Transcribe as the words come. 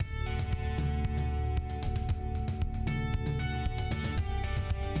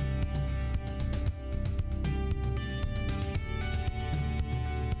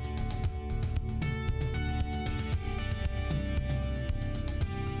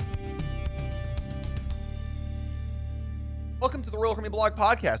Welcome to the Royal Caribbean Blog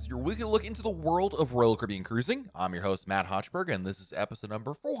Podcast, your weekly look into the world of Royal Caribbean cruising. I'm your host, Matt Hochberg, and this is episode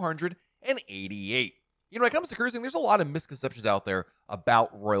number 488. When it comes to cruising, there's a lot of misconceptions out there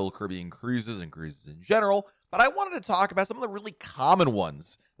about Royal Caribbean cruises and cruises in general, but I wanted to talk about some of the really common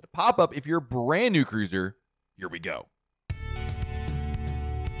ones that pop up if you're a brand new cruiser. Here we go.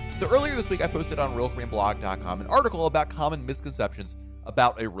 So earlier this week, I posted on RoyalCaribbeanBlog.com an article about common misconceptions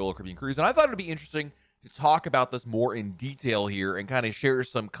about a Royal Caribbean cruise, and I thought it'd be interesting to talk about this more in detail here and kind of share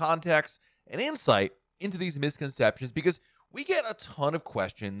some context and insight into these misconceptions, because we get a ton of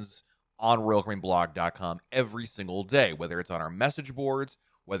questions on RoyalCaribbeanBlog.com every single day, whether it's on our message boards,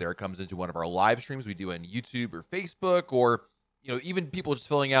 whether it comes into one of our live streams we do on YouTube or Facebook, or even people just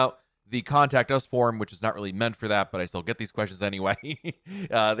filling out the contact us form, which is not really meant for that, but I still get these questions anyway.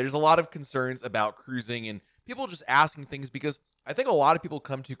 There's a lot of concerns about cruising and people just asking things, because I think a lot of people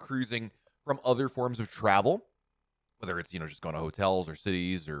come to cruising from other forms of travel, whether it's, just going to hotels or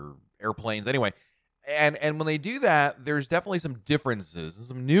cities or airplanes anyway. And when they do that, there's definitely some differences and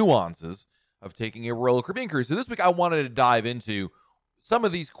some nuances of taking a Royal Caribbean cruise. So this week I wanted to dive into some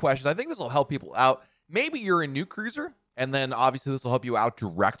of these questions. I think this will help people out. Maybe you're a new cruiser, and then obviously this will help you out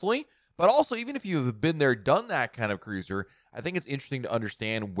directly. But also, even if you've been there, done that kind of cruiser, I think it's interesting to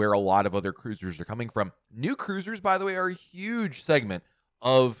understand where a lot of other cruisers are coming from. New cruisers, by the way, are a huge segment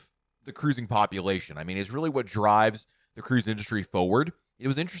of the cruising population. I mean, it's really what drives the cruise industry forward. It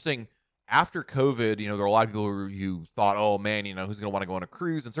was interesting after COVID, there were a lot of people who thought, oh man, who's going to want to go on a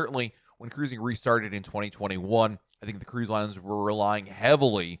cruise? And certainly when cruising restarted in 2021, I think the cruise lines were relying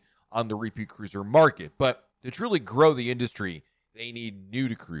heavily on the repeat cruiser market. But to truly grow the industry, they need new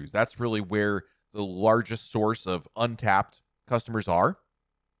to cruise. That's really where the largest source of untapped customers are.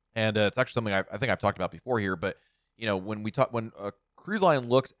 And it's actually something I think I've talked about before here. But when a cruise line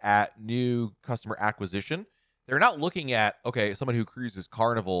looks at new customer acquisition, they're not looking at, somebody who cruises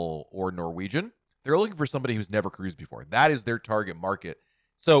Carnival or Norwegian. They're looking for somebody who's never cruised before. That is their target market.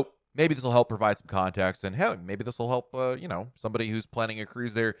 So maybe this will help provide some context, and hell, maybe this will help, somebody who's planning a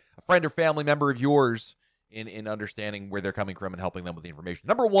cruise there, a friend or family member of yours, in understanding where they're coming from and helping them with the information.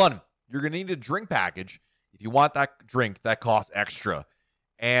 Number one, you're going to need a drink package. If you want that drink, that costs extra.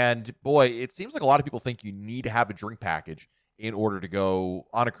 And boy, it seems like a lot of people think you need to have a drink package in order to go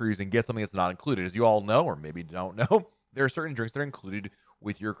on a cruise and get something that's not included. As you all know, or maybe don't know, there are certain drinks that are included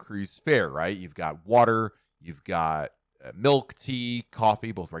with your cruise fare, right? You've got water, you've got milk, tea,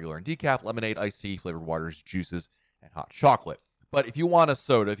 coffee, both regular and decaf, lemonade, iced tea, flavored waters, juices, and hot chocolate. But if you want a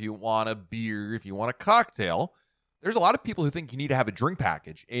soda, if you want a beer, if you want a cocktail, there's a lot of people who think you need to have a drink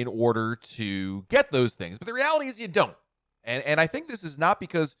package in order to get those things. But the reality is you don't. And I think this is not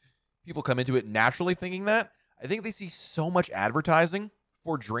because people come into it naturally thinking that. I think they see so much advertising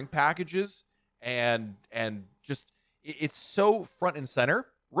for drink packages and just it's so front and center.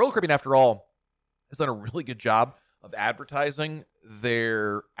 Royal Caribbean, after all, has done a really good job of advertising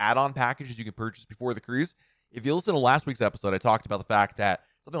their add-on packages you can purchase before the cruise. If you listen to last week's episode, I talked about the fact that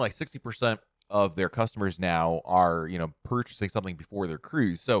something like 60% of their customers now are, purchasing something before their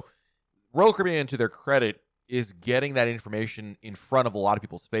cruise. So Royal Caribbean, to their credit, is getting that information in front of a lot of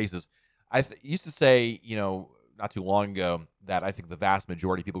people's faces. I used to say, not too long ago, that I think the vast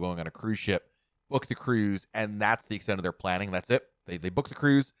majority of people going on a cruise ship book the cruise, and that's the extent of their planning. That's it. They book the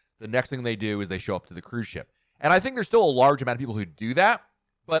cruise. The next thing they do is they show up to the cruise ship. And I think there's still a large amount of people who do that,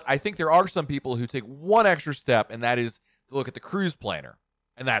 but I think there are some people who take one extra step, and that is to look at the cruise planner,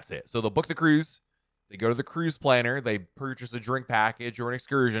 and that's it. So they'll book the cruise, they go to the cruise planner, they purchase a drink package or an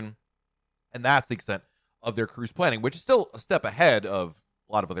excursion, and that's the extent of their cruise planning, which is still a step ahead of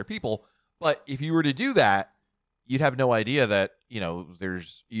a lot of other people. But if you were to do that, you'd have no idea that, you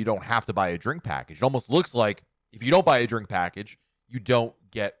don't have to buy a drink package. It almost looks like if you don't buy a drink package, you don't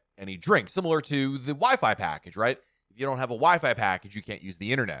get any drink. Similar to the Wi-Fi package, right? If you don't have a Wi-Fi package, you can't use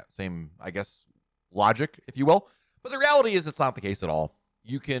the internet. Same, I guess, logic, if you will. But the reality is it's not the case at all.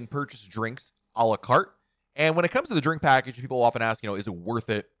 You can purchase drinks a la carte. And when it comes to the drink package, people often ask, is it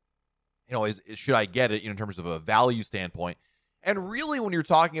worth it? Should I get it in terms of a value standpoint? And really, when you're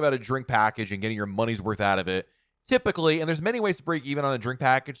talking about a drink package and getting your money's worth out of it, typically, and there's many ways to break even on a drink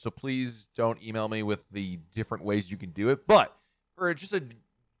package, so please don't email me with the different ways you can do it. But for just a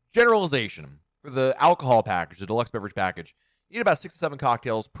generalization, for the alcohol package, the deluxe beverage package, you need about 6 to 7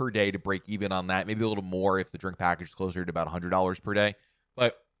 cocktails per day to break even on that. Maybe a little more if the drink package is closer to about $100 per day.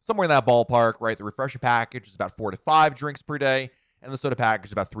 But somewhere in that ballpark, right? The refresher package is about 4 to 5 drinks per day, and the soda package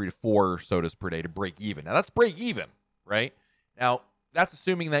is about 3 to 4 sodas per day to break even. Now, that's break even, right? Now, that's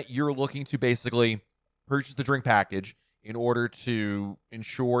assuming that you're looking to basically purchase the drink package in order to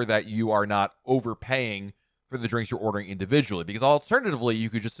ensure that you are not overpaying for the drinks you're ordering individually. Because alternatively, you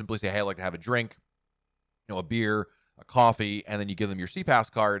could just simply say, hey, I'd like to have a drink, a beer, a coffee, and then you give them your CPass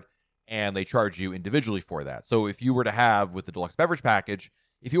card and they charge you individually for that. So if you were to have with the deluxe beverage package,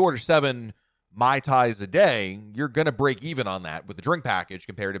 if you order 7 Mai Tais a day, you're going to break even on that with the drink package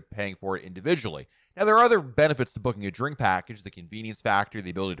compared to paying for it individually. Now, there are other benefits to booking a drink package, the convenience factor,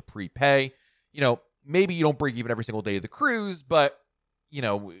 the ability to prepay. Maybe you don't break even every single day of the cruise, but,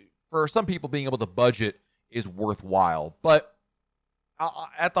 for some people, being able to budget is worthwhile. But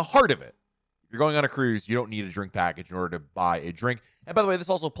at the heart of it, if you're going on a cruise, you don't need a drink package in order to buy a drink. And by the way, this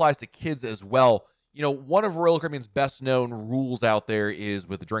also applies to kids as well. One of Royal Caribbean's best known rules out there is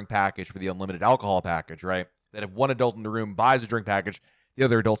with the drink package for the unlimited alcohol package, right? That if one adult in the room buys a drink package, the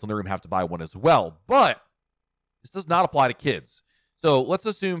other adults in the room have to buy one as well. But this does not apply to kids. So let's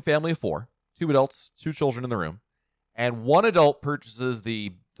assume family of 4, 2 adults, 2 children in the room, and one adult purchases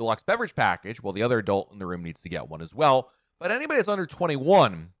the deluxe beverage package. Well, the other adult in the room needs to get one as well. But anybody that's under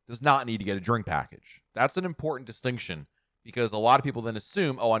 21 does not need to get a drink package. That's an important distinction because a lot of people then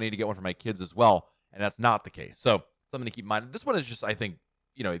assume, I need to get one for my kids as well. And that's not the case. So something to keep in mind. This one is just, I think,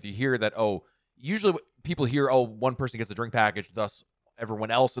 if you hear that, usually people hear, one person gets a drink package, thus everyone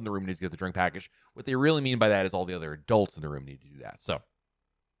else in the room needs to get the drink package. What they really mean by that is all the other adults in the room need to do that. So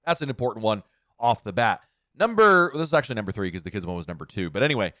that's an important one off the bat. This is actually number 3 because the kids one was number 2. But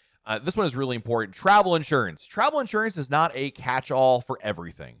anyway, this one is really important. Travel insurance. Travel insurance is not a catch-all for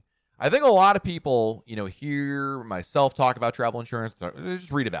everything. I think a lot of people, hear myself talk about travel insurance. They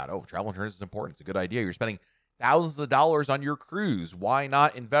just read about it. Travel insurance is important. It's a good idea. You're spending thousands of dollars on your cruise. Why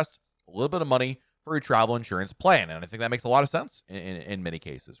not invest a little bit of money for a travel insurance plan? And I think that makes a lot of sense in many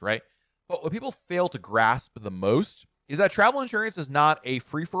cases, right? But what people fail to grasp the most is that travel insurance is not a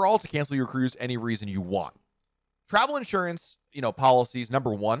free-for-all to cancel your cruise any reason you want. Travel insurance, policies,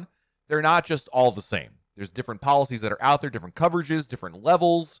 number one, they're not just all the same. There's different policies that are out there, different coverages, different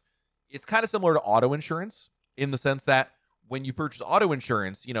levels. It's kind of similar to auto insurance in the sense that when you purchase auto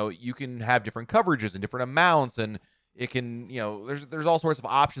insurance, you can have different coverages and different amounts, and it can, there's all sorts of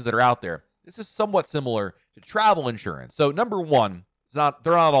options that are out there. This is somewhat similar to travel insurance. So number one, they're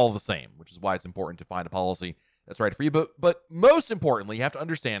not all the same, which is why it's important to find a policy that's right for you. But most importantly, you have to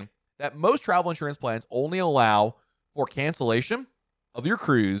understand that most travel insurance plans only allow for cancellation of your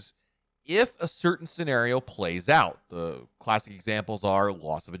cruise if a certain scenario plays out. The classic examples are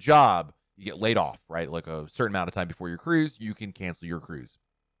loss of a job. You get laid off, right? Like a certain amount of time before your cruise, you can cancel your cruise.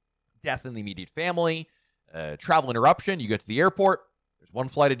 Death in the immediate family, travel interruption. You get to the airport. There's one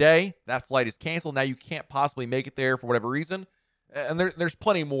flight a day. That flight is canceled. Now you can't possibly make it there for whatever reason. And there's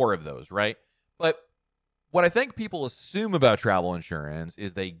plenty more of those, right? But what I think people assume about travel insurance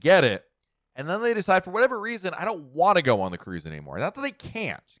is they get it, and then they decide for whatever reason, I don't want to go on the cruise anymore. Not that they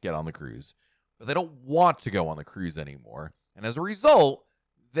can't get on the cruise, but they don't want to go on the cruise anymore. And as a result,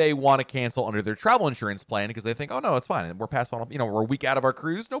 they want to cancel under their travel insurance plan because they think, no, it's fine. We're past final, we're a week out of our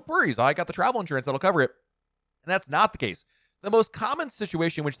cruise. No worries. I got the travel insurance that'll cover it. And that's not the case. The most common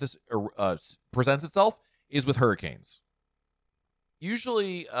situation in which this presents itself is with hurricanes.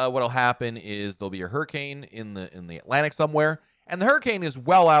 Usually what'll happen is there'll be a hurricane in the Atlantic somewhere, and the hurricane is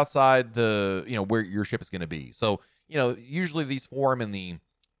well outside the, where your ship is going to be. So, usually these form in the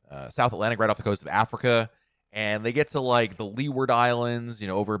South Atlantic right off the coast of Africa, and they get to like the Leeward Islands,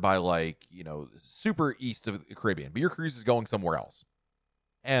 over by like, super east of the Caribbean, but your cruise is going somewhere else.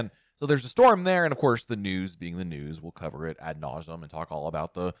 And so there's a storm there, and of course the news, being the news, will cover it ad nauseum and talk all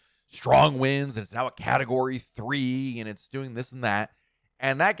about the strong winds, and it's now a category 3, and it's doing this and that.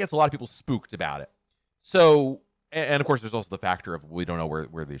 And that gets a lot of people spooked about it. So, and of course, there's also the factor of we don't know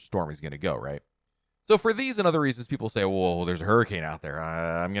where the storm is going to go, right? So for these and other reasons, people say, well, there's a hurricane out there.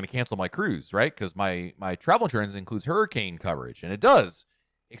 I'm going to cancel my cruise, right? Because my travel insurance includes hurricane coverage, and it does,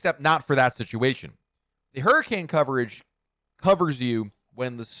 except not for that situation. The hurricane coverage covers you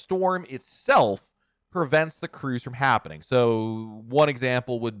when the storm itself prevents the cruise from happening. So one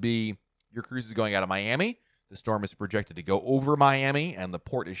example would be your cruise is going out of Miami. The storm is projected to go over Miami, and the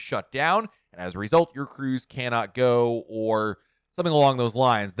port is shut down. And as a result, your cruise cannot go, or something along those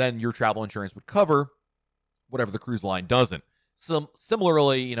lines. Then your travel insurance would cover whatever the cruise line doesn't.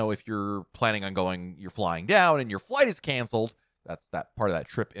 Similarly, if you're planning on going, you're flying down and your flight is canceled, that's that part of that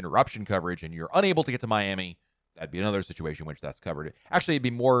trip interruption coverage, and you're unable to get to Miami, that'd be another situation in which that's covered. Actually, it'd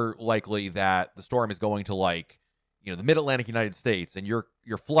be more likely that the storm is going to the mid-Atlantic United States, and your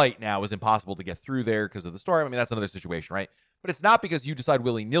flight now is impossible to get through there because of the storm. I mean, that's another situation, right? But it's not because you decide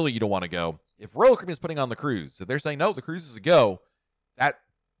willy-nilly you don't want to go. If Royal Caribbean is putting on the cruise, if they're saying, no, the cruise is a go,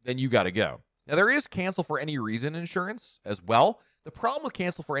 then you got to go. Now, there is cancel for any reason insurance as well. The problem with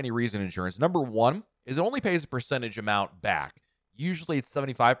cancel for any reason insurance, number one, is it only pays a percentage amount back. Usually it's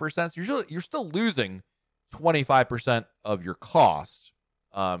 75%. So you're still losing 25% of your cost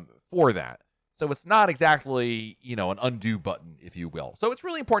for that. So it's not exactly, an undo button, if you will. So it's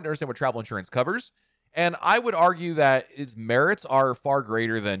really important to understand what travel insurance covers. And I would argue that its merits are far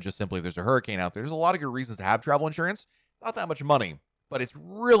greater than just simply there's a hurricane out there. There's a lot of good reasons to have travel insurance. It's not that much money, but it's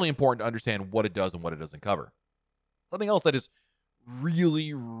really important to understand what it does and what it doesn't cover. Something else that is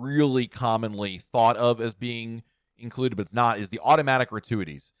really, really commonly thought of as being included, but it's not, is the automatic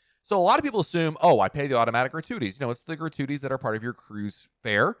gratuities. So a lot of people assume, oh, I pay the automatic gratuities. It's the gratuities that are part of your cruise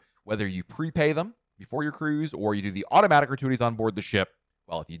fare, whether you prepay them before your cruise or you do the automatic gratuities on board the ship.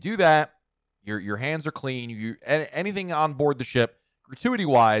 Well, if you do that, your hands are clean. Anything on board the ship,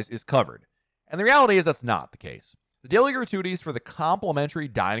 gratuity-wise, is covered. And the reality is that's not the case. The daily gratuities for the complimentary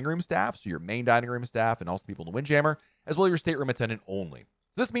dining room staff, so your main dining room staff and also people in the Windjammer, as well as your stateroom attendant only.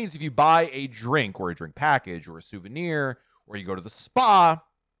 So this means if you buy a drink or a drink package or a souvenir or you go to the spa,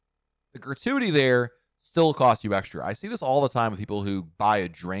 the gratuity there still costs you extra. I see this all the time with people who buy a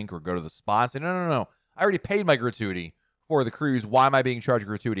drink or go to the spa and say, no. I already paid my gratuity for the cruise. Why am I being charged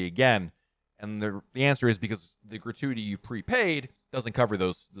gratuity again? And the answer is because the gratuity you prepaid doesn't cover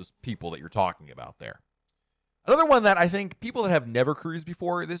those people that you're talking about there. Another one that I think people that have never cruised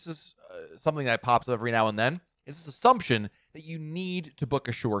before, this is something that pops up every now and then, is this assumption that you need to book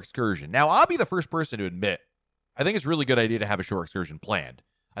a shore excursion. Now, I'll be the first person to admit, I think it's a really good idea to have a shore excursion planned.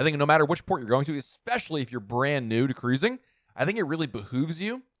 I think no matter which port you're going to, especially if you're brand new to cruising, I think it really behooves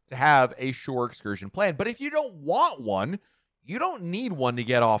you to have a shore excursion planned. But if you don't want one, you don't need one to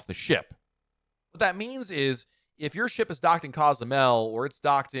get off the ship. What that means is if your ship is docked in Cozumel or it's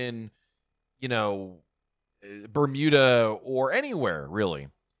docked in, Bermuda or anywhere really,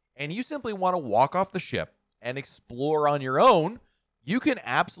 and you simply want to walk off the ship and explore on your own, you can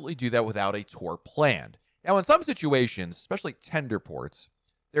absolutely do that without a tour planned. Now, in some situations, especially tender ports,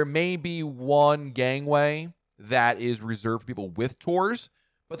 there may be one gangway that is reserved for people with tours,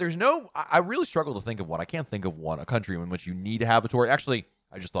 but I really struggle to think of one. I can't think of a country in which you need to have a tour. Actually,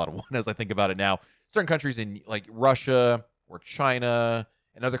 I just thought of one as I think about it now. Certain countries in like Russia or China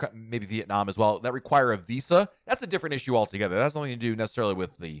and maybe Vietnam as well, that require a visa. That's a different issue altogether. That has nothing to do necessarily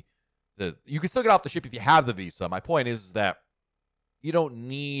with you can still get off the ship if you have the visa. My point is that you don't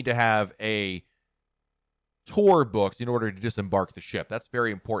need to have a tour booked in order to disembark the ship. That's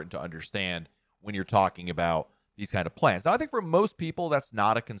very important to understand when you're talking about these kind of plans. Now, I think for most people, that's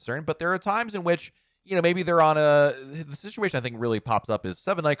not a concern, but there are times in which, maybe they're on the situation I think really pops up is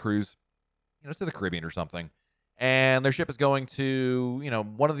 7-night cruise, to the Caribbean or something. And their ship is going to,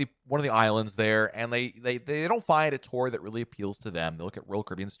 one of the islands there, and they don't find a tour that really appeals to them. They look at Royal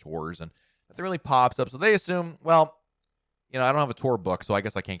Caribbean's tours, and nothing really pops up. So they assume, well, I don't have a tour book, so I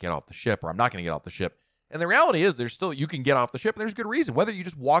guess I can't get off the ship, or I'm not going to get off the ship. And the reality is, you can get off the ship, and there's good reason. Whether you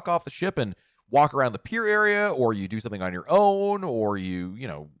just walk off the ship and walk around the pier area, or you do something on your own, or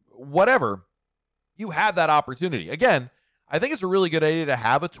whatever, you have that opportunity. Again, I think it's a really good idea to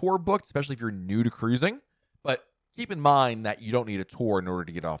have a tour booked, especially if you're new to cruising. But keep in mind that you don't need a tour in order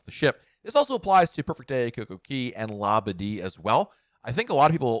to get off the ship. This also applies to Perfect Day, Coco Cay, and Labadee as well. I think a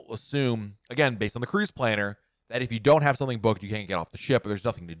lot of people assume, again, based on the cruise planner, that if you don't have something booked, you can't get off the ship. But there's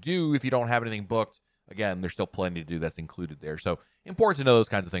nothing to do if you don't have anything booked. Again, there's still plenty to do that's included there. So important to know those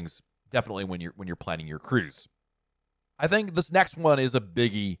kinds of things, definitely when you're planning your cruise. I think this next one is a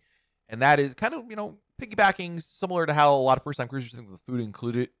biggie, and that is kind of, piggybacking similar to how a lot of first-time cruisers think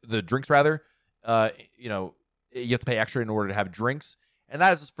the drinks rather. You have to pay extra in order to have drinks, and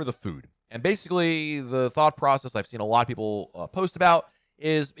that is for the food. And basically, the thought process I've seen a lot of people post about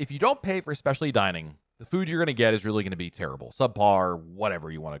is if you don't pay for specialty dining, the food you're going to get is really going to be terrible, subpar,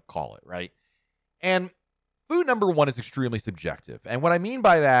 whatever you want to call it, right? And food, number one, is extremely subjective. And what I mean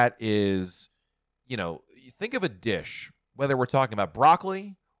by that is, you think of a dish, whether we're talking about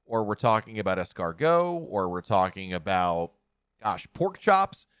broccoli or we're talking about escargot or we're talking about, pork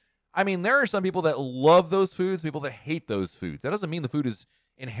chops. I mean, there are some people that love those foods, people that hate those foods. That doesn't mean the food is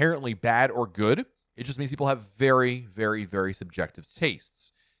inherently bad or good. It just means people have very, very, very subjective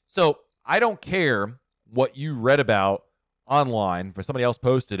tastes. So I don't care what you read about online, for somebody else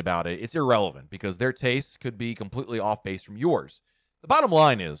posted about it. It's irrelevant because their tastes could be completely off base from yours. The bottom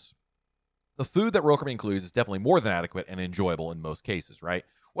line is the food that Royal Caribbean includes is definitely more than adequate and enjoyable in most cases, right?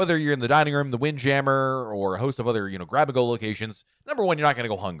 Whether you're in the dining room, the Windjammer, or a host of other, grab-and-go locations, number one, you're not going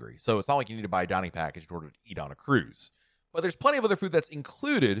to go hungry. So it's not like you need to buy a dining package in order to eat on a cruise. But there's plenty of other food that's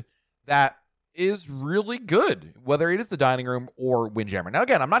included that is really good, whether it is the dining room or Windjammer. Now,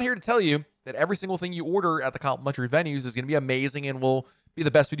 again, I'm not here to tell you that every single thing you order at the complimentary venues is going to be amazing and will be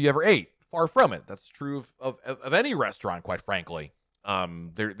the best food you ever ate. Far from it. That's true of any restaurant, quite frankly.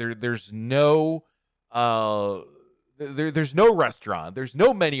 There's no there's no restaurant, there's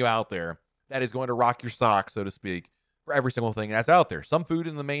no menu out there that is going to rock your socks, so to speak, for every single thing that's out there. Some food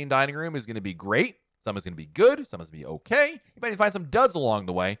in the main dining room is going to be great. Some is going to be good. Some is going to be okay. You might even find some duds along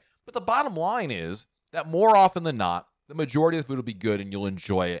the way. But the bottom line is that more often than not, the majority of the food will be good and you'll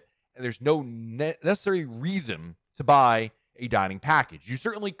enjoy it. And there's no necessary reason to buy a dining package. You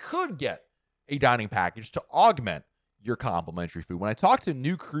certainly could get a dining package to augment your complimentary food. When I talk to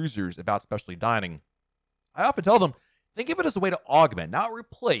new cruisers about specialty dining, I often tell them, think of it as a way to augment, not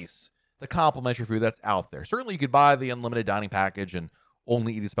replace the complimentary food that's out there. Certainly, you could buy the unlimited dining package and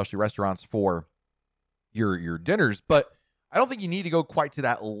only eat at specialty restaurants for your dinners, but I don't think you need to go quite to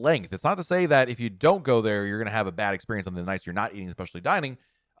that length. It's not to say that if you don't go there, you're going to have a bad experience on the nights you're not eating specialty dining.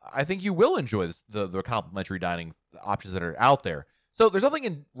 I think you will enjoy the complimentary dining options that are out there. So there's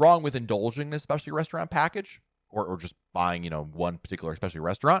nothing wrong with indulging in a specialty restaurant package or just buying, one particular specialty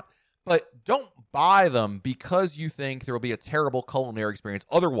restaurant. But don't buy them because you think there will be a terrible culinary experience.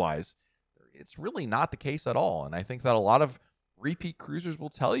 Otherwise, it's really not the case at all. And I think that a lot of repeat cruisers will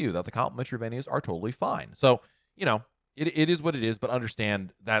tell you that the complimentary venues are totally fine. So, it is what it is, but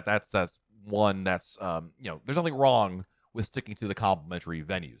understand that that's one that's, there's nothing wrong with sticking to the complimentary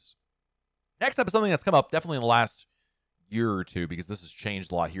venues. Next up is something that's come up definitely in the last year or two, because this has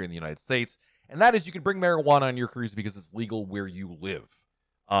changed a lot here in the United States. And that is you can bring marijuana on your cruise because it's legal where you live.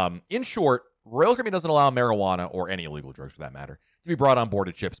 In short, Royal Caribbean doesn't allow marijuana, or any illegal drugs for that matter, to be brought on board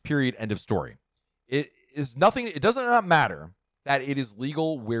at ships, period, end of story. It does not matter that it is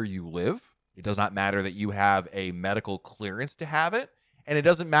legal where you live. It does not matter that you have a medical clearance to have it, and it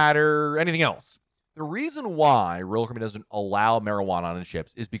doesn't matter anything else. The reason why Royal Caribbean doesn't allow marijuana on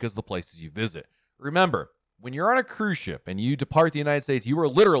ships is because of the places you visit. Remember, when you're on a cruise ship and you depart the United States, you are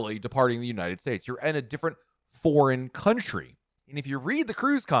literally departing the United States. You're in a different foreign country. And if you read the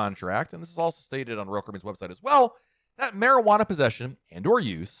cruise contract, and this is also stated on Royal Caribbean's website as well, that marijuana possession and or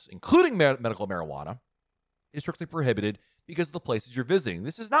use, including medical marijuana, is strictly prohibited because of the places you're visiting.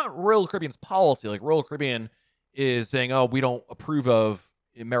 This is not Royal Caribbean's policy. Like Royal Caribbean is saying, oh, we don't approve of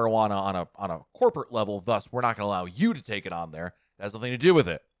marijuana on a corporate level, thus we're not going to allow you to take it on there. That has nothing to do with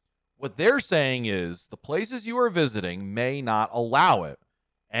it. What they're saying is the places you are visiting may not allow it.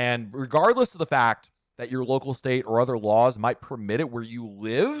 And regardless of the fact that your local state or other laws might permit it where you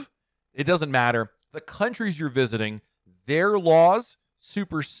live, it doesn't matter. The countries you're visiting, their laws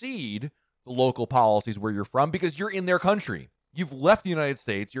supersede the local policies where you're from because you're in their country. You've left the United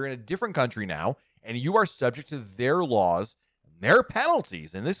States. You're in a different country now, and you are subject to their laws and their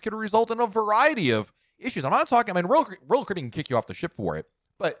penalties. And this could result in a variety of issues. I'm not talking, Royal Caribbean can kick you off the ship for it,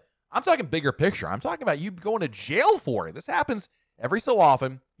 but I'm talking bigger picture. I'm talking about you going to jail for it. This happens every so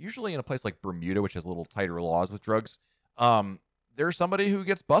often, usually in a place like Bermuda, which has a little tighter laws with drugs. There's somebody who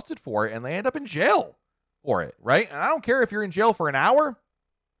gets busted for it, and they end up in jail for it, right? And I don't care if you're in jail for an hour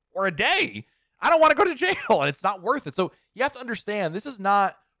or a day. I don't want to go to jail, and it's not worth it. So you have to understand, this is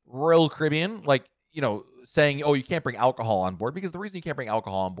not Royal Caribbean, saying, oh, you can't bring alcohol on board, because the reason you can't bring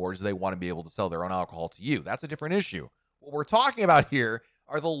alcohol on board is they want to be able to sell their own alcohol to you. That's a different issue. What we're talking about here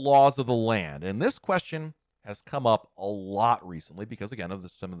are the laws of the land. And this question has come up a lot recently because, again, of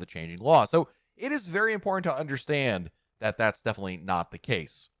some of the changing laws. So it is very important to understand that that's definitely not the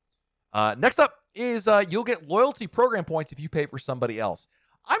case. Next up is you'll get loyalty program points if you pay for somebody else.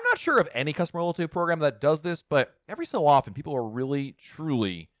 I'm not sure of any customer loyalty program that does this, but every so often people are really,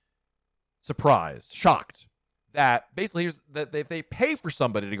 truly surprised, shocked that basically that if they pay for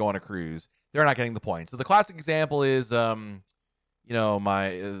somebody to go on a cruise, they're not getting the points. So the classic example is, their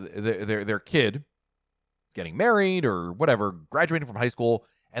kid is getting married or whatever, graduating from high school,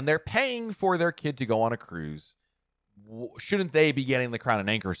 and they're paying for their kid to go on a cruise. Shouldn't they be getting the Crown and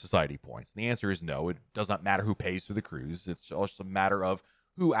Anchor Society points? And the answer is no. It does not matter who pays for the cruise. It's just a matter of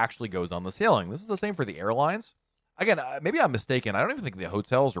who actually goes on the sailing. This is the same for the airlines. Again, maybe I'm mistaken. I don't even think the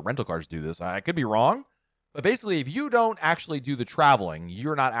hotels or rental cars do this. I could be wrong. But basically, if you don't actually do the traveling,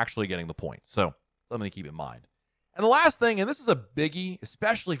 you're not actually getting the points. So something to keep in mind. And the last thing, and this is a biggie,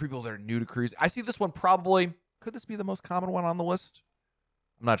 especially for people that are new to cruise. I see this one probably, could this be the most common one on the list?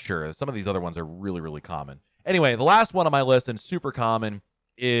 I'm not sure. Some of these other ones are really, really common. Anyway, the last one on my list, and super common,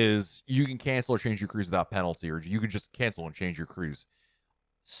 is you can cancel or change your cruise without penalty, or you can just cancel and change your cruise.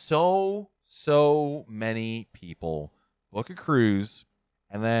 So many people book a cruise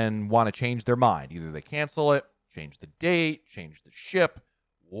and then want to change their mind. Either they cancel it, change the date, change the ship,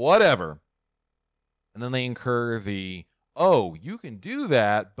 whatever. And then they incur you can do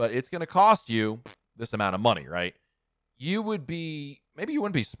that, but it's going to cost you this amount of money, right? You would be maybe you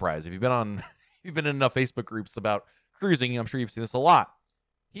wouldn't be surprised if you've been on, you've been in enough Facebook groups about cruising. I'm sure you've seen this a lot.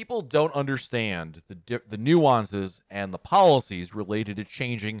 People don't understand the nuances and the policies related to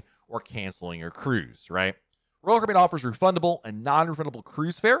changing or canceling your cruise, right? Royal Caribbean offers refundable and non-refundable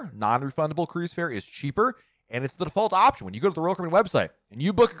cruise fare. Non-refundable cruise fare is cheaper, and it's the default option. When you go to the Royal Caribbean website and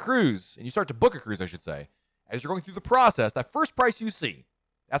you book a cruise, and you start to book a cruise, I should say, as you're going through the process, that first price you see,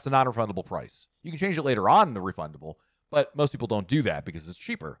 that's the non-refundable price. You can change it later on to refundable, but most people don't do that because it's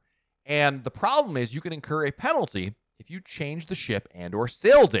cheaper. And the problem is you can incur a penalty if you change the ship and or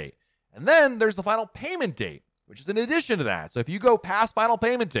sail date. And then there's the final payment date, which is in addition to that. So if you go past final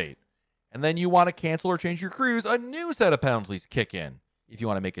payment date, and then you want to cancel or change your cruise, a new set of penalties kick in if you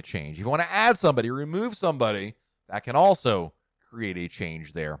want to make a change. If you want to add somebody, remove somebody, that can also create a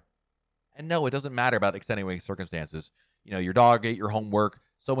change there. And no, it doesn't matter about extenuating circumstances. You know, your dog ate your homework,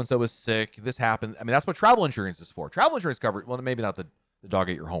 so-and-so is sick, this happened. I mean, that's what travel insurance is for. Travel insurance covered, well, maybe not the dog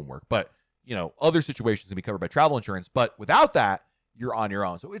ate your homework, but, you know, other situations can be covered by travel insurance. But without that, you're on your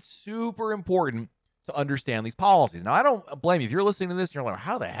own. So it's super important to understand these policies. Now, I don't blame you. If you're listening to this and you're like,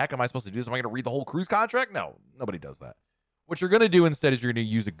 how the heck am I supposed to do this? Am I going to read the whole cruise contract? No, nobody does that. What you're going to do instead is you're going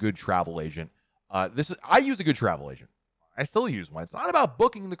to use a good travel agent. I use a good travel agent. I still use one. It's not about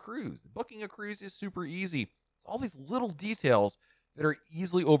booking the cruise. Booking a cruise is super easy. It's all these little details that are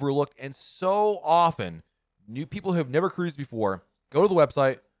easily overlooked. And so often, new people who have never cruised before go to the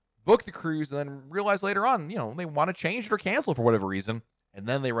website, book the cruise, and then realize later on, you know, they want to change it or cancel it for whatever reason. And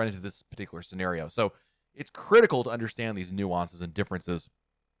then they run into this particular scenario. So it's critical to understand these nuances and differences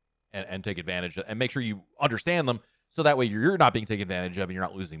and take advantage of, and make sure you understand them so that way you're not being taken advantage of and you're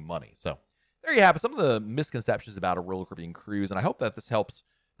not losing money. So there you have it, some of the misconceptions about a Royal Caribbean cruise. And I hope that this helps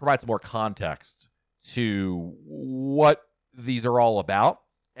provide some more context to what these are all about.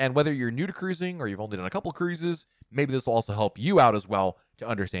 And whether you're new to cruising or you've only done a couple cruises, maybe this will also help you out as well to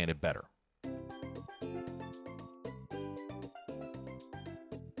understand it better.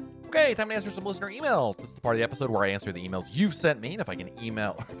 Okay, time to answer some listener emails. This is the part of the episode where I answer the emails you've sent me. And if I can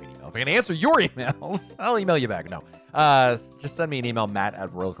answer your emails, I'll email you back. No, just send me an email,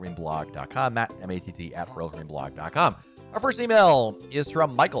 matt@royalcaribbeanblog.com, Matt, M-A-T-T, @royalcaribbeanblog.com. Our first email is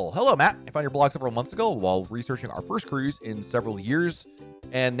from Michael. Hello, Matt. I found your blog several months ago while researching our first cruise in several years,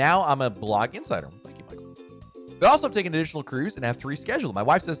 and now I'm a blog insider. Thank you, Michael. We also have taken an additional cruise and have 3 scheduled. My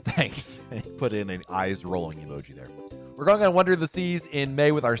wife says thanks. And he put in an eyes rolling emoji there. We're going on Wonder of the Seas in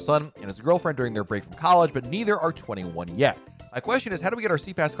May with our son and his girlfriend during their break from college, but neither are 21 yet. My question is, how do we get our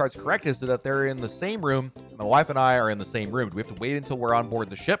SeaPass cards corrected so that they're in the same room? My wife and I are in the same room. Do we have to wait until we're on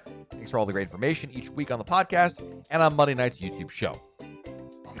board the ship? Thanks for all the great information each week on the podcast and on Monday night's YouTube show.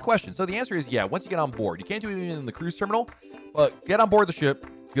 Good question. So the answer is yeah, once you get on board. You can't do it in the cruise terminal, but get on board the ship,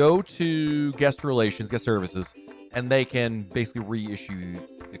 go to guest relations, guest services, and they can basically reissue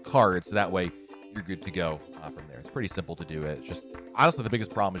the cards. So that way you're good to go from there. It's pretty simple to do it. It's just, honestly, the biggest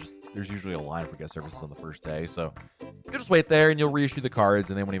problem is just there's usually a line for guest services on the first day. So you'll just wait there and you'll reissue the cards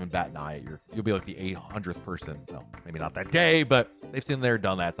and they won't even bat an eye. You'll be like the 800th person. Well, maybe not that day, but they've seen there,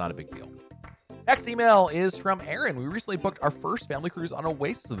 done that. It's not a big deal. Next email is from Aaron. We recently booked our first family cruise on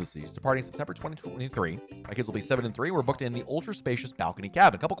Oasis of the Seas, departing September 2023. My kids will be 7 and 3. We're booked in the ultra spacious balcony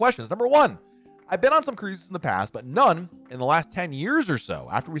cabin. A couple questions. Number 1, I've been on some cruises in the past, but none in the last 10 years or so.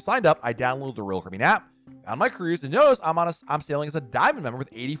 After we signed up, I downloaded the Royal Caribbean app, found my cruise, and noticed I'm sailing as a diamond member with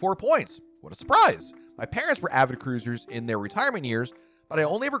 84 points. What a surprise. My parents were avid cruisers in their retirement years, but I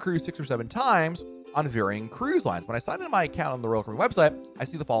only ever cruised 6 or 7 times on varying cruise lines. When I signed into my account on the Royal Caribbean website, I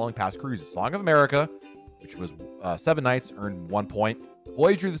see the following past cruises. Song of America, which was 7 nights, earned 1 point.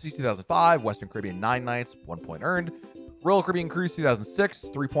 Voyager of the Seas 2005, Western Caribbean 9 nights, 1 point earned. Royal Caribbean Cruise 2006,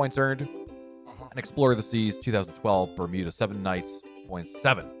 3 points earned. And Explorer of the Seas 2012, Bermuda 7 nights,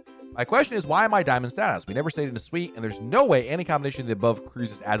 0.7. My question is, why am I diamond status? We never stayed in a suite, and there's no way any combination of the above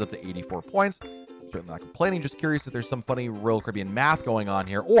cruises adds up to 84 points. I'm certainly not complaining, just curious if there's some funny Royal Caribbean math going on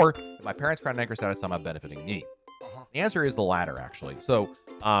here, or if my parents' crown anchor status somehow benefiting me. The answer is the latter, actually. So,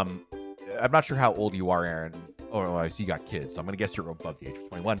 I'm not sure how old you are, Aaron. Oh, I see you got kids, so I'm going to guess you're above the age of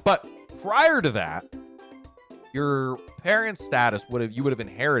 21. But prior to that, your parents' status you would have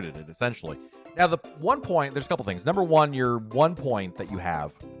inherited it, essentially. Now, the 1 point, there's a couple things. Number 1, your 1 point that you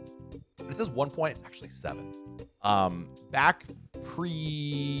have, when it says 1 point, it's actually 7. Back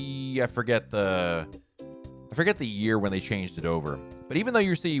I forget the year when they changed it over. But even though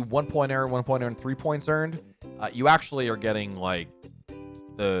you see 1 point earned, 3 points earned, you actually are getting like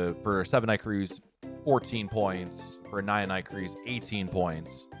for a 7-night cruise, 14 points. For a 9-night cruise, 18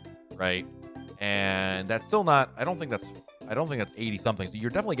 points, right? And that's still not, I don't think that's 80 something. So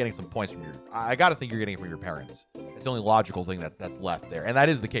you're definitely getting some points from I got to think you're getting it from your parents. It's the only logical thing that's left there. And that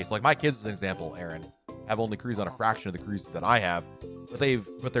is the case. Like my kids, as an example, Aaron, have only cruised on a fraction of the cruises that I have,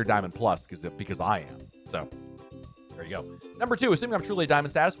 but they're Diamond Plus because I am. So there you go. Number 2, assuming I'm truly a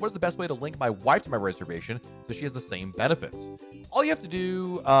Diamond status, what is the best way to link my wife to my reservation so she has the same benefits? All you have to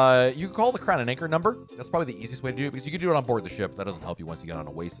do, you can call the Crown and Anchor number. That's probably the easiest way to do it because you can do it on board the ship. That doesn't help you once you get on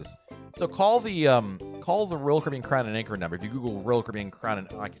Oasis. So call the Royal Caribbean Crown and Anchor number. If you Google Royal Caribbean Crown and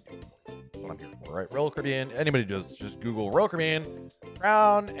I can do it. That's what I'm here for, right? Royal Caribbean. Anybody does just Google Royal Caribbean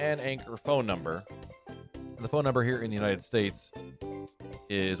Crown and Anchor phone number. And the phone number here in the United States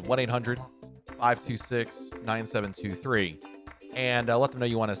is 1-800-526-9723. And let them know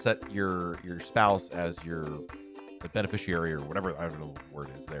you want to set your spouse as the beneficiary or whatever, I don't know what the word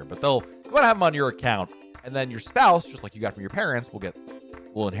is there, but you want to have them on your account, and then your spouse, just like you got from your parents,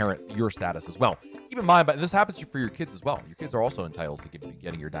 will inherit your status as well. Keep in mind, but this happens for your kids as well. Your kids are also entitled to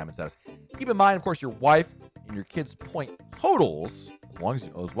getting your Diamond status. Keep in mind, of course, your wife and your kids' point totals,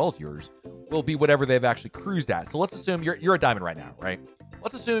 as well as yours, will be whatever they've actually cruised at. So let's assume you're a Diamond right now, right?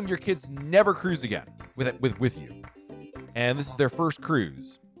 Let's assume your kids never cruise again with you, and this is their first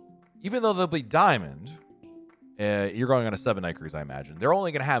cruise. Even though they'll be Diamond, you're going on a 7-night cruise, I imagine. They're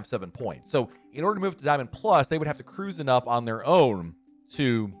only going to have 7 points. So in order to move to Diamond Plus, they would have to cruise enough on their own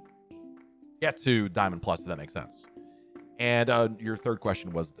to get to Diamond Plus, if that makes sense. And your third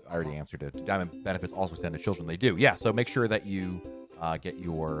question was, I already answered it. Do Diamond benefits also extend to children? They do. Yeah, so make sure that you get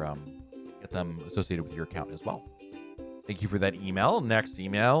them associated with your account as well. Thank you for that email. Next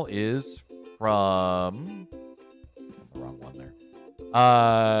email is from the wrong one there.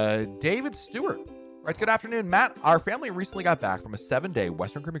 David Stewart. Right, good afternoon, Matt. Our family recently got back from a 7-day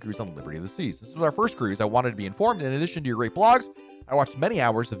Western Caribbean cruise on Liberty of the Seas. This was our first cruise. I wanted to be informed. In addition to your great blogs, I watched many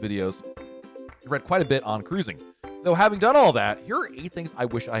hours of videos and read quite a bit on cruising. Though having done all that, here are 8 things I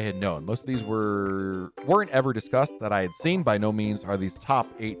wish I had known. Most of these weren't ever discussed that I had seen. By no means are these top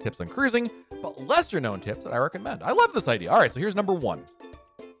 8 tips on cruising, but lesser known tips that I recommend. I love this idea. All right, so here's number 1.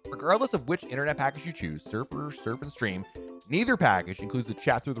 Regardless of which internet package you choose, surf and stream, neither package includes the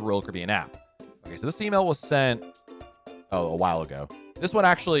chat through the Royal Caribbean app. Okay, so this email was sent a while ago. This one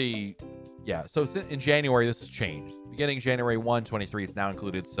actually, so in January, this has changed. Beginning January 1, 23, it's now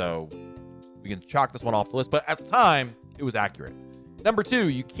included, so we can chalk this one off the list. But at the time, it was accurate. Number 2,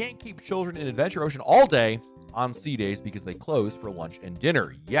 you can't keep children in Adventure Ocean all day on sea days because they close for lunch and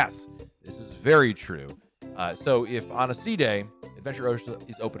dinner. Yes, this is very true. So if on a sea day, Adventure Ocean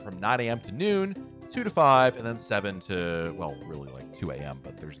is open from 9 a.m. to noon, 2 to 5, and then 7 to, well, really like 2 a.m.,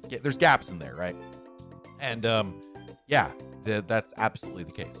 but there's gaps in there, right? And that's absolutely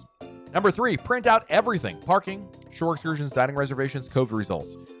the case. Number 3, print out everything. Parking, shore excursions, dining reservations, COVID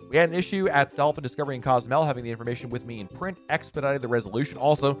results. We had an issue at Dolphin Discovery and Cozumel. Having the information with me in print expedited the resolution.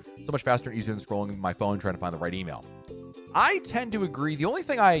 Also, so much faster and easier than scrolling my phone trying to find the right email. I tend to agree. The only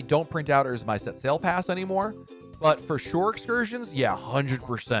thing I don't print out is my set sail pass anymore. But for shore excursions,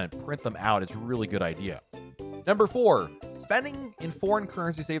 100% print them out. It's a really good idea. Number 4, spending in foreign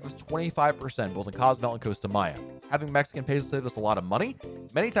currency saved us 25%, both in Cozumel and Costa Maya. Having Mexican pesos saved us a lot of money.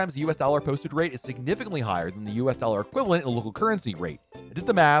 Many times the US dollar posted rate is significantly higher than the US dollar equivalent in a local currency rate. I did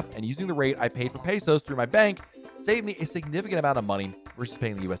the math, and using the rate I paid for pesos through my bank saved me a significant amount of money versus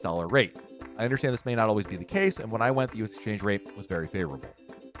paying the US dollar rate. I understand this may not always be the case, and when I went, the US exchange rate was very favorable.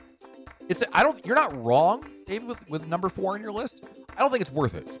 You're not wrong, David, with number 4 on your list. I don't think it's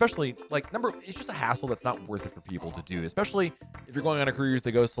worth it, especially it's just a hassle that's not worth it for people to do, especially if you're going on a cruise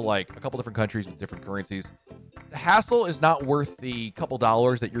that goes to like a couple different countries with different currencies. The hassle is not worth the couple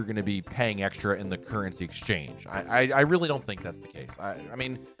dollars that you're going to be paying extra in the currency exchange. I really don't think that's the case. I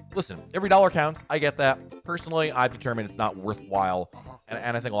mean, listen, every dollar counts. I get that. Personally, I've determined it's not worthwhile,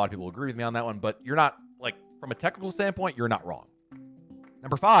 and I think a lot of people agree with me on that one, but you're not, from a technical standpoint, you're not wrong.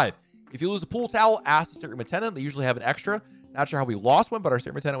 Number 5, if you lose a pool towel, ask the stateroom attendant. They usually have an extra. Not sure how we lost one, but our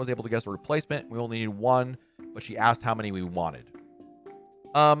stateroom attendant was able to guess a replacement. We only needed one, but she asked how many we wanted.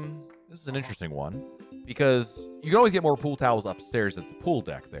 This is an interesting one because you can always get more pool towels upstairs at the pool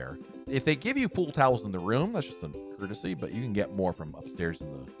deck there. If they give you pool towels in the room, that's just a courtesy, but you can get more from upstairs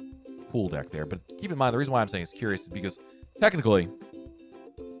in the pool deck there. But keep in mind, the reason why I'm saying it's curious is because technically,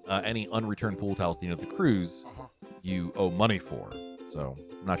 any unreturned pool towels at the end of the cruise, you owe money for. So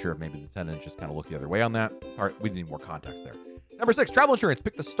I'm not sure if maybe the attendant just kind of looked the other way on that. All right, we need more context there. Number 6, travel insurance.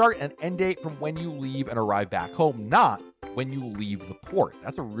 Pick the start and end date from when you leave and arrive back home, not when you leave the port.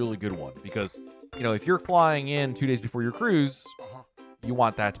 That's a really good one because, if you're flying in 2 days before your cruise, you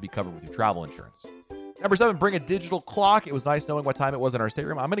want that to be covered with your travel insurance. Number 7, bring a digital clock. It was nice knowing what time it was in our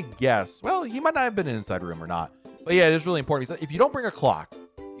stateroom. I'm going to guess, well, he might not have been in an inside room or not. But yeah, it is really important because if you don't bring a clock,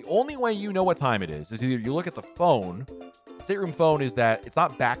 The only way you know what time it is either you look at the phone. Stateroom phone is that it's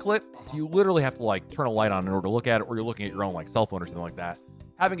not backlit, so you literally have to like turn a light on in order to look at it, or you're looking at your own like cell phone or something like that.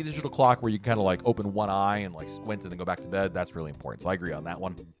 Having a digital clock where you kind of like open one eye and like squint and then go back to bed, that's really important. So I agree on that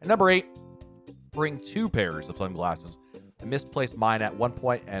one. And number 8, bring 2 pairs of sunglasses. I misplaced mine at one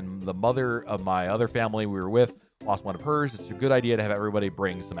point, and the mother of my other family we were with lost one of hers. It's a good idea to have everybody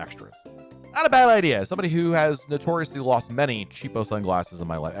bring some extras. Not a bad idea. As somebody who has notoriously lost many cheapo sunglasses in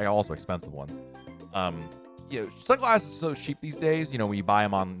my life, also expensive ones. Sunglasses are so cheap these days. When you buy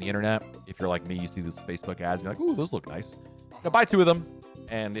them on the internet, if you're like me, you see these Facebook ads, you're like, ooh, those look nice. Buy 2 of them,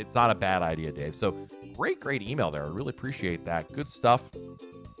 and it's not a bad idea, Dave. So great email there. I really appreciate that. Good stuff.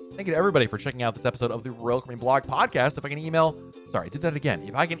 Thank you to everybody for checking out this episode of the Royal Caribbean Blog Podcast. If I did that again.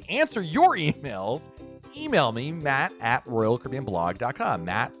 If I can answer your emails, email me, matt@royalcaribbeanblog.com.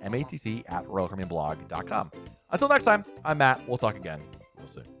 Matt, M-A-T-T, @royalcaribbeanblog.com. Until next time, I'm Matt. We'll talk again. We'll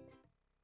see.